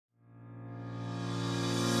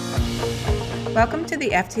Welcome to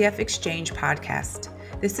the FTF Exchange podcast.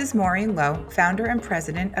 This is Maureen Lowe, founder and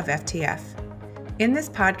president of FTF. In this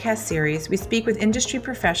podcast series, we speak with industry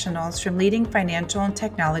professionals from leading financial and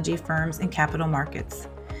technology firms and capital markets.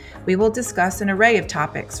 We will discuss an array of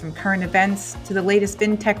topics from current events to the latest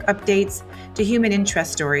fintech updates to human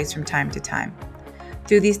interest stories from time to time.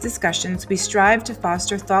 Through these discussions, we strive to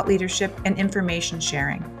foster thought leadership and information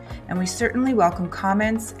sharing, and we certainly welcome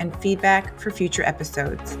comments and feedback for future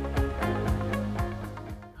episodes.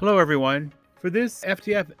 Hello, everyone. For this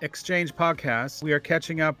FTF Exchange podcast, we are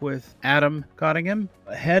catching up with Adam Cottingham,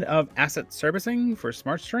 head of asset servicing for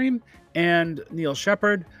SmartStream, and Neil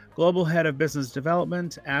Sheppard, global head of business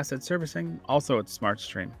development, asset servicing, also at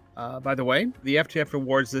SmartStream. By the way, the FTF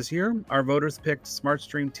awards this year, our voters picked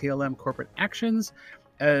SmartStream TLM Corporate Actions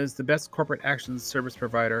as the best corporate actions service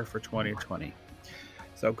provider for 2020.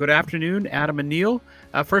 So good afternoon, Adam and Neil.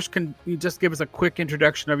 First, can you just give us a quick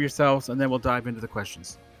introduction of yourselves, and then we'll dive into the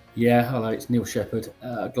questions. Yeah, hello, it's Neil Sheppard,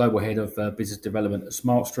 Global Head of Business Development at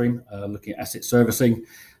SmartStream, looking at asset servicing,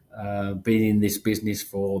 been in this business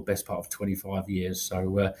for the best part of 25 years.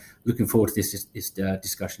 So looking forward to this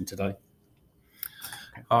discussion today.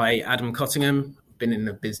 Hi, Adam Cottingham, been in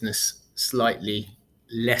the business slightly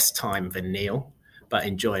less time than Neil, but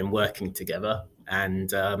enjoying working together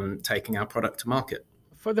and taking our product to market.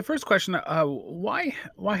 For the first question, why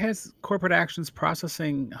has corporate actions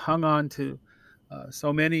processing hung on to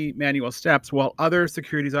so many manual steps while other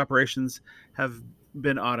securities operations have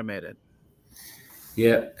been automated?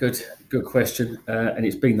 Yeah, good question. And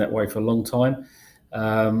it's been that way for a long time.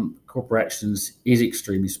 Corporate actions is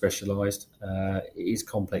extremely specialised. It is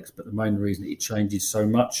complex, but the main reason it changes so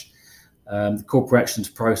much, the corporate actions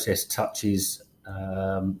process touches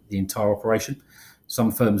the entire operation.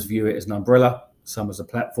 Some firms view it as an umbrella, some as a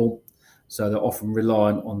platform. So they're often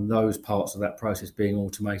relying on those parts of that process being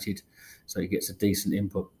automated, so it gets a decent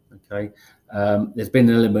input. Okay, there's been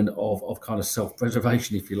an element of kind of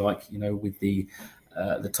self-preservation, if you like, with the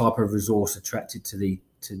type of resource attracted to the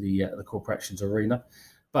corporate actions arena,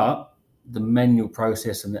 but the manual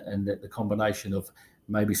process and the combination of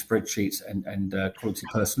maybe spreadsheets and quality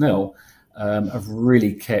personnel have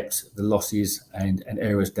really kept the losses and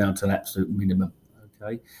errors down to an absolute minimum.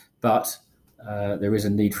 Okay, but there is a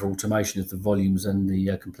need for automation as the volumes and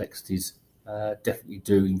the complexities definitely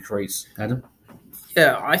do increase. Adam?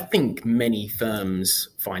 Yeah, I think many firms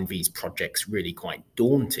find these projects really quite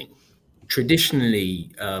daunting.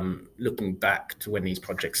 Traditionally, looking back to when these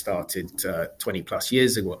projects started 20 plus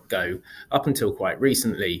years ago, up until quite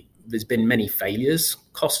recently, there's been many failures,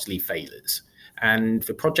 costly failures, and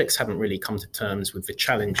the projects haven't really come to terms with the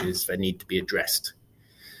challenges that need to be addressed.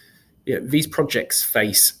 These projects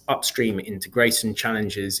face upstream integration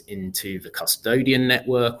challenges into the custodian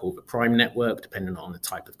network or the prime network, depending on the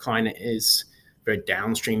type of client it is. There are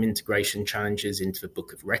downstream integration challenges into the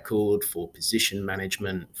book of record for position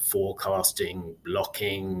management, forecasting,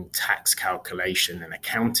 blocking, tax calculation, and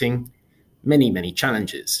accounting. Many, many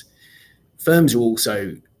challenges. Firms are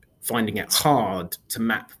also finding it hard to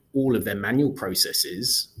map all of their manual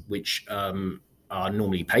processes, which are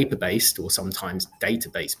normally paper-based or sometimes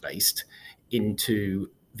database-based, into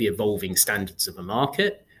the evolving standards of the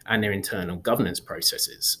market and their internal governance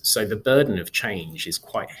processes. So the burden of change is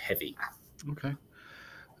quite heavy. Okay.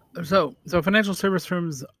 So financial service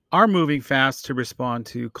firms are moving fast to respond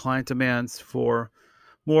to client demands for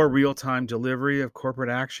more real-time delivery of corporate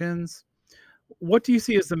actions. What do you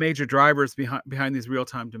see as the major drivers behind these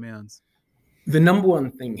real-time demands? The number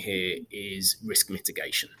one thing here is risk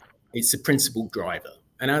mitigation. It's the principal driver.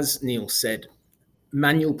 And as Neil said,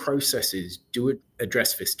 manual processes do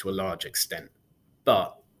address this to a large extent,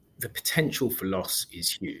 but the potential for loss is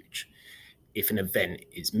huge if an event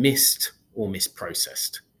is missed or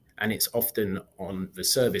misprocessed. And it's often on the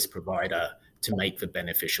service provider to make the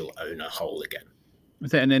beneficial owner whole again.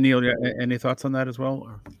 And Neil, any thoughts on that as well?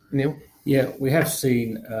 Or? Neil? Yeah, we have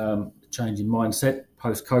seen a change in mindset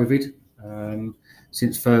post-COVID.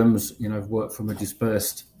 Since firms, have worked from a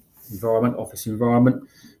dispersed office environment,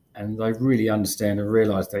 and they really understand and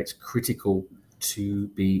realise that it's critical to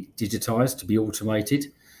be digitized, to be automated.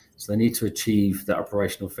 So they need to achieve that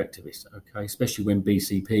operational effectiveness, okay, especially when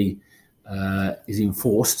BCP is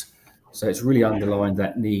enforced. So it's really underlined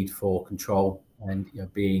that need for control and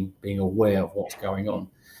being aware of what's going on.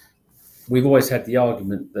 We've always had the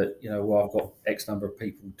argument that, well, I've got X number of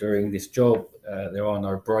people doing this job, there are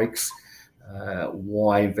no breaks.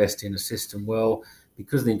 Why invest in a system? Well,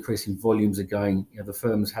 because the increasing volumes are going, the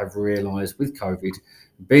firms have realised with COVID,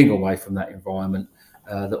 being away from that environment,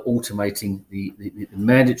 that automating the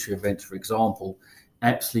mandatory events, for example,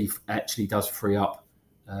 actually does free up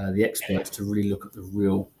the experts to really look at the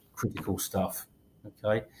real critical stuff.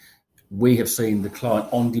 Okay, we have seen the client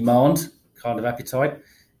on demand kind of appetite.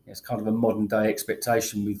 It's kind of a modern day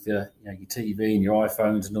expectation with your TV and your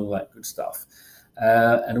iPhones and all that good stuff.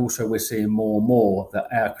 And also we're seeing more and more that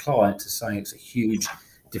our clients are saying it's a huge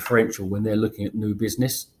differential when they're looking at new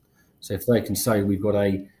business. So if they can say we've got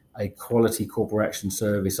a quality corporate action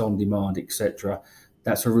service on demand, etc.,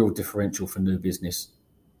 that's a real differential for new business.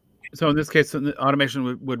 So in this case, the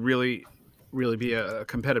automation would really be a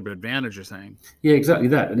competitive advantage, you're saying? Yeah, exactly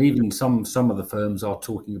that. And even some of the firms are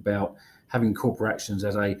talking about having corporate actions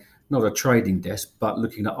as not a trading desk, but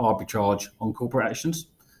looking at arbitrage on corporate actions.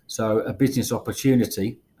 So a business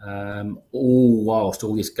opportunity, all whilst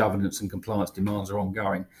all this governance and compliance demands are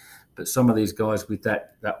ongoing. But some of these guys with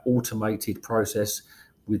that automated process,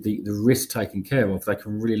 with the risk taken care of, they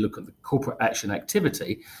can really look at the corporate action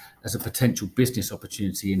activity as a potential business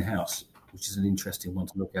opportunity in-house, which is an interesting one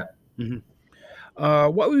to look at. Mm-hmm.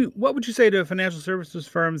 What would you say to financial services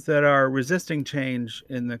firms that are resisting change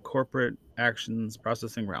in the corporate actions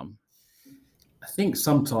processing realm? I think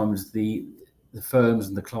sometimes the firms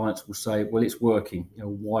and the clients will say, well, it's working,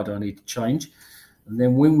 why do I need to change? And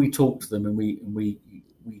then when we talk to them and we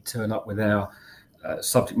turn up with our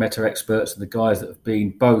subject matter experts and the guys that have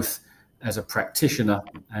been both as a practitioner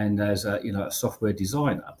and as a software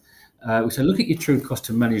designer, we say, look at your true cost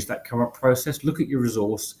to manage that current process, look at your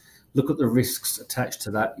resource, look at the risks attached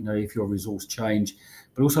to that, if your resource change,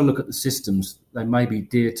 but also look at the systems. They may be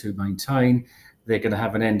dear to maintain. They're going to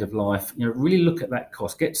have an end of life. Really look at that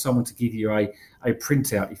cost. Get someone to give you a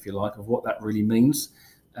printout, if you like, of what that really means.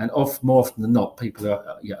 And more often than not, people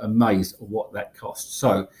are amazed at what that costs.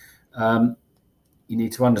 So you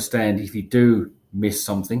need to understand if you do miss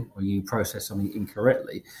something or you process something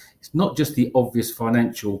incorrectly, it's not just the obvious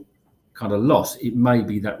financial kind of loss. It may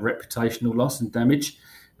be that reputational loss and damage.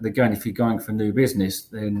 And again, if you're going for new business,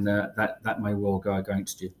 then that may well go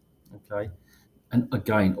against you. Okay. And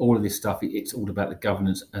again, all of this stuff, it's all about the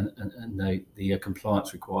governance and the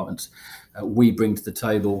compliance requirements. We bring to the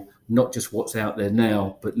table not just what's out there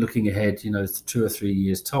now, but looking ahead, 2 or 3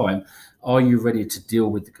 years' time. Are you ready to deal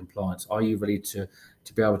with the compliance? Are you ready to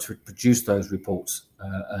be able to produce those reports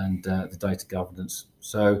and the data governance?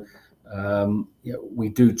 So we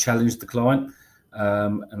do challenge the client,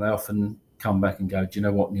 and they often come back and go, do you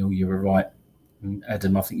know what, Neil, you were right. And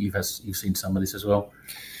Adam, I think you've seen some of this as well.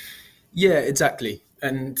 Yeah, exactly.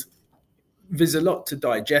 And there's a lot to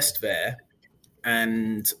digest there.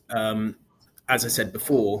 And as I said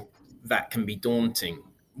before, that can be daunting.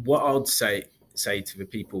 What I would say to the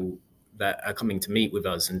people that are coming to meet with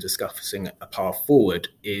us and discussing a path forward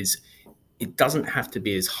is it doesn't have to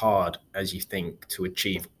be as hard as you think to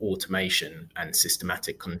achieve automation and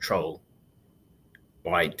systematic control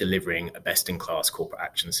by delivering a best-in-class corporate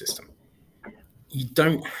action system. You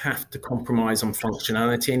don't have to compromise on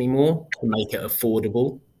functionality anymore to make it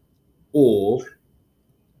affordable, or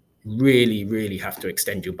really, really have to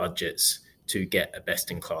extend your budgets to get a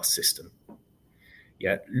best-in-class system.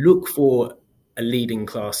 Yeah, look for a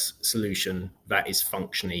leading-class solution that is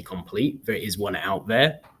functionally complete. There is one out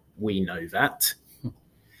there. We know that.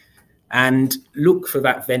 And look for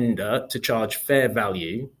that vendor to charge fair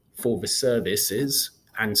value for the services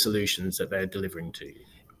and solutions that they're delivering to you.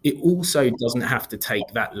 It also doesn't have to take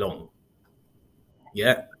that long.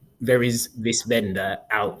 Yeah, there is this vendor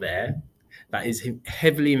out there that is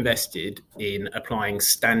heavily invested in applying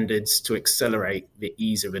standards to accelerate the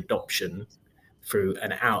ease of adoption through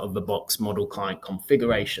an out-of-the-box model client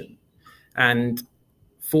configuration. And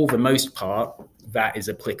for the most part, that is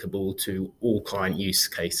applicable to all client use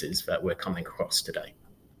cases that we're coming across today.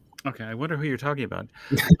 Okay, I wonder who you're talking about.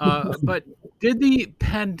 But did the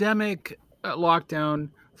pandemic lockdown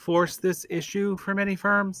force this issue for many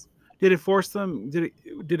firms? Did it force them? Did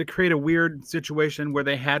it create a weird situation where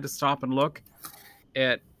they had to stop and look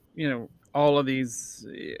at, all of these?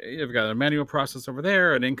 You've got a manual process over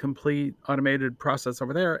there, an incomplete automated process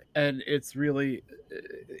over there, and it's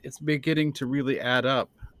beginning to really add up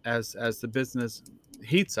as the business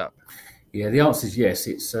heats up. Yeah, the answer is yes.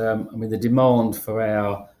 It's the demand for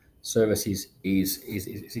our services is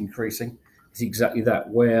increasing. It's exactly that,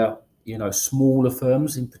 where smaller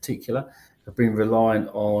firms in particular have been reliant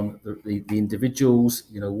on the individuals,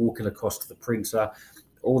 walking across to the printer,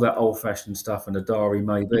 all that old-fashioned stuff, and a diary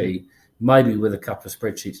maybe with a couple of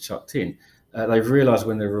spreadsheets chucked in. They've realised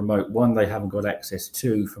when they're remote, one, they haven't got access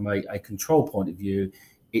to, from a control point of view,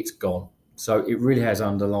 it's gone. So it really has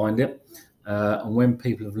underlined it. And when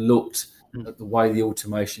people have looked at the way the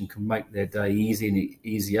automation can make their day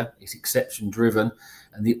easier, it's exception driven,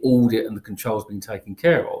 and the audit and the controls being taken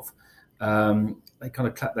care of, they kind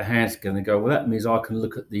of clap their hands together and go, well, that means I can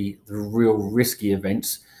look at the real risky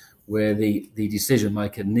events where the decision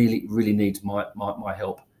maker really needs my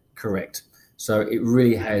help correct. So it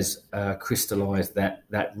really has crystallized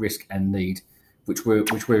that risk and need, which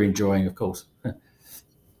we're enjoying, of course.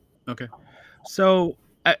 Okay. So,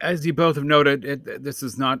 as you both have noted, this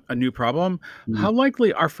is not a new problem. How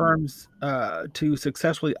likely are firms to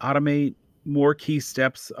successfully automate more key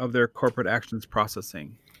steps of their corporate actions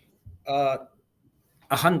processing?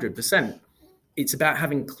 100%. It's about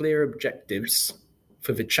having clear objectives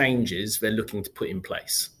for the changes they're looking to put in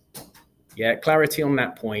place. Yeah, clarity on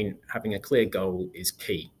that point, having a clear goal is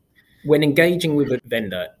key. When engaging with a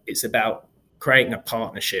vendor, it's about creating a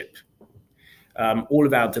partnership. All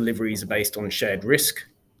of our deliveries are based on shared risk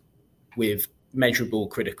with measurable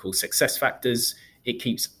critical success factors. It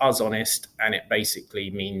keeps us honest, and it basically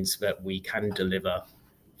means that we can deliver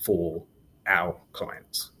for our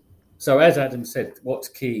clients. So as Adam said, what's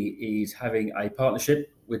key is having a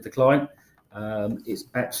partnership with the client. It's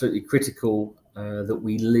absolutely critical that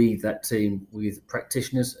we lead that team with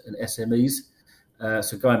practitioners and SMEs.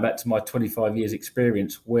 So going back to my 25 years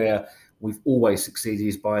experience, where we've always succeeded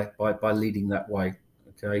is by leading that way.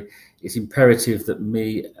 Okay, it's imperative that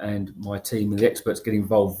me and my team and the experts get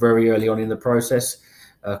involved very early on in the process.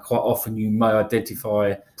 Quite often you may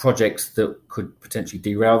identify projects that could potentially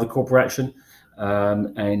derail the corporate action,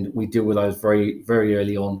 and we deal with those very, very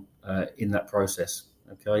early on in that process.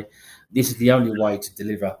 Okay, this is the only way to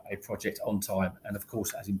deliver a project on time and, of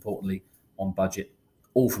course, as importantly, on budget,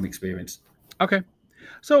 all from experience. Okay.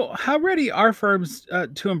 So how ready are firms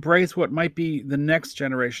to embrace what might be the next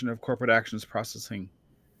generation of corporate actions processing?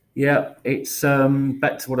 Yeah, it's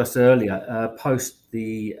back to what I said earlier. Post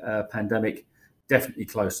the pandemic, definitely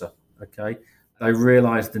closer. Okay, they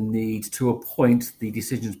realise the need to a point. The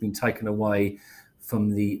decision's been taken away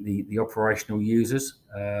from the operational users.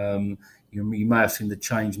 You may have seen the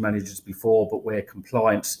change managers before, but where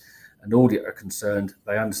compliance and audit are concerned,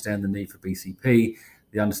 they understand the need for BCP.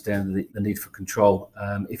 They understand the need for control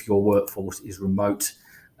if your workforce is remote,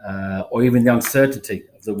 or even the uncertainty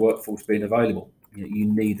of the workforce being available. You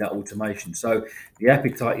need that automation. So the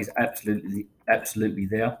appetite is absolutely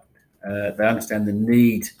there. They understand the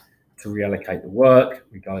need to reallocate the work,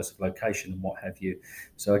 regardless of location and what have you.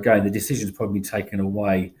 So again, the decision's probably been taken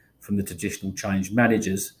away from the traditional change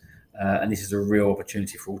managers, and this is a real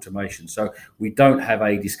opportunity for automation. So we don't have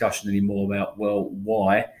a discussion anymore about, well,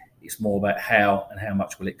 why? It's more about how and how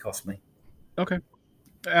much will it cost me. Okay.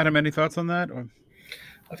 Adam, any thoughts on that? Or?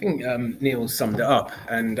 I think Neil summed it up.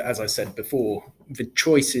 And as I said before, the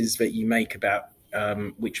choices that you make about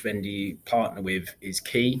which vendor you partner with is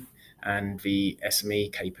key. And the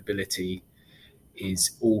SME capability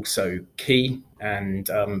is also key.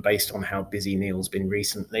 And based on how busy Neil's been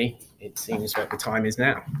recently, it seems that the time is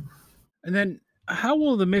now. And then how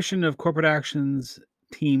will the mission of corporate actions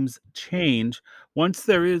teams change once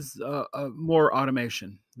there is more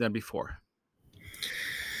automation than before?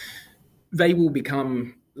 They will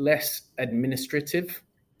become less administrative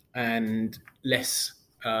and less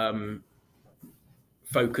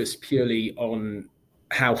focused purely on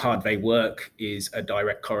how hard they work is a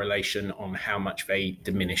direct correlation on how much they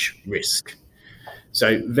diminish risk.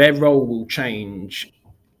 So their role will change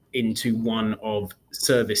into one of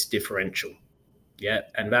service differential. Yeah,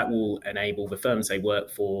 and that will enable the firms they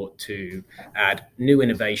work for to add new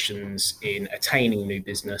innovations in attaining new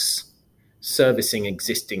business, servicing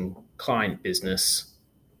existing client business,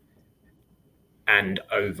 and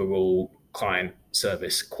overall client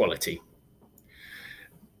service quality.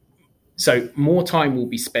 So more time will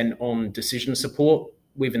be spent on decision support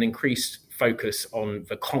with an increased focus on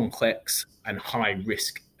the complex and high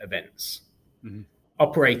risk events. Mm-hmm.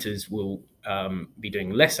 Operators will be doing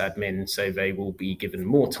less admin, so they will be given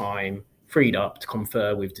more time, freed up to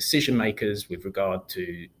confer with decision makers with regard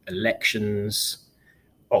to elections,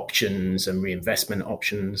 options and reinvestment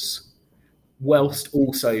options, whilst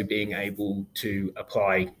also being able to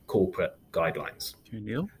apply corporate guidelines. Okay,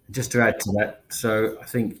 Neil? Just to add to that, so I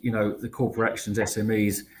think, the corporate actions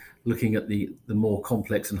SMEs looking at the more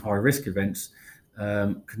complex and high risk events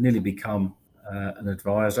could nearly become an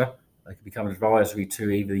advisor. They could become an advisory to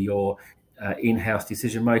either your in-house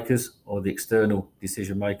decision makers or the external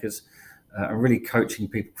decision makers, and really coaching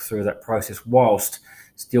people through that process whilst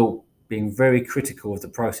still being very critical of the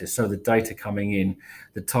process. So the data coming in,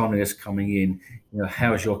 the timeliness coming in,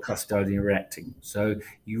 how is your custodian reacting? So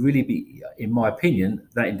you really be, in my opinion,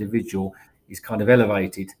 that individual is kind of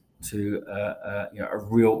elevated to a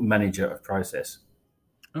real manager of process.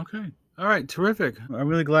 Okay. All right. Terrific. I'm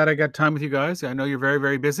really glad I got time with you guys. I know you're very,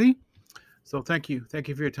 very busy. So thank you. Thank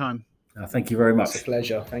you for your time. Thank you very much. It's a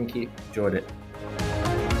pleasure. Thank you. Enjoyed it.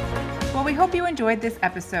 Well, we hope you enjoyed this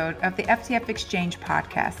episode of the FTF Exchange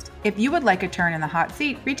podcast. If you would like a turn in the hot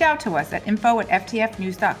seat, reach out to us at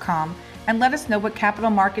info@ftfnews.com and let us know what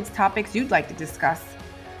capital markets topics you'd like to discuss.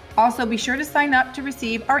 Also, be sure to sign up to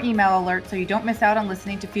receive our email alert so you don't miss out on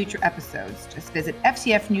listening to future episodes. Just visit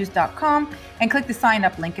ftfnews.com and click the sign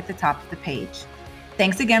up link at the top of the page.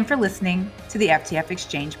 Thanks again for listening to the FTF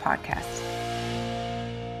Exchange podcast.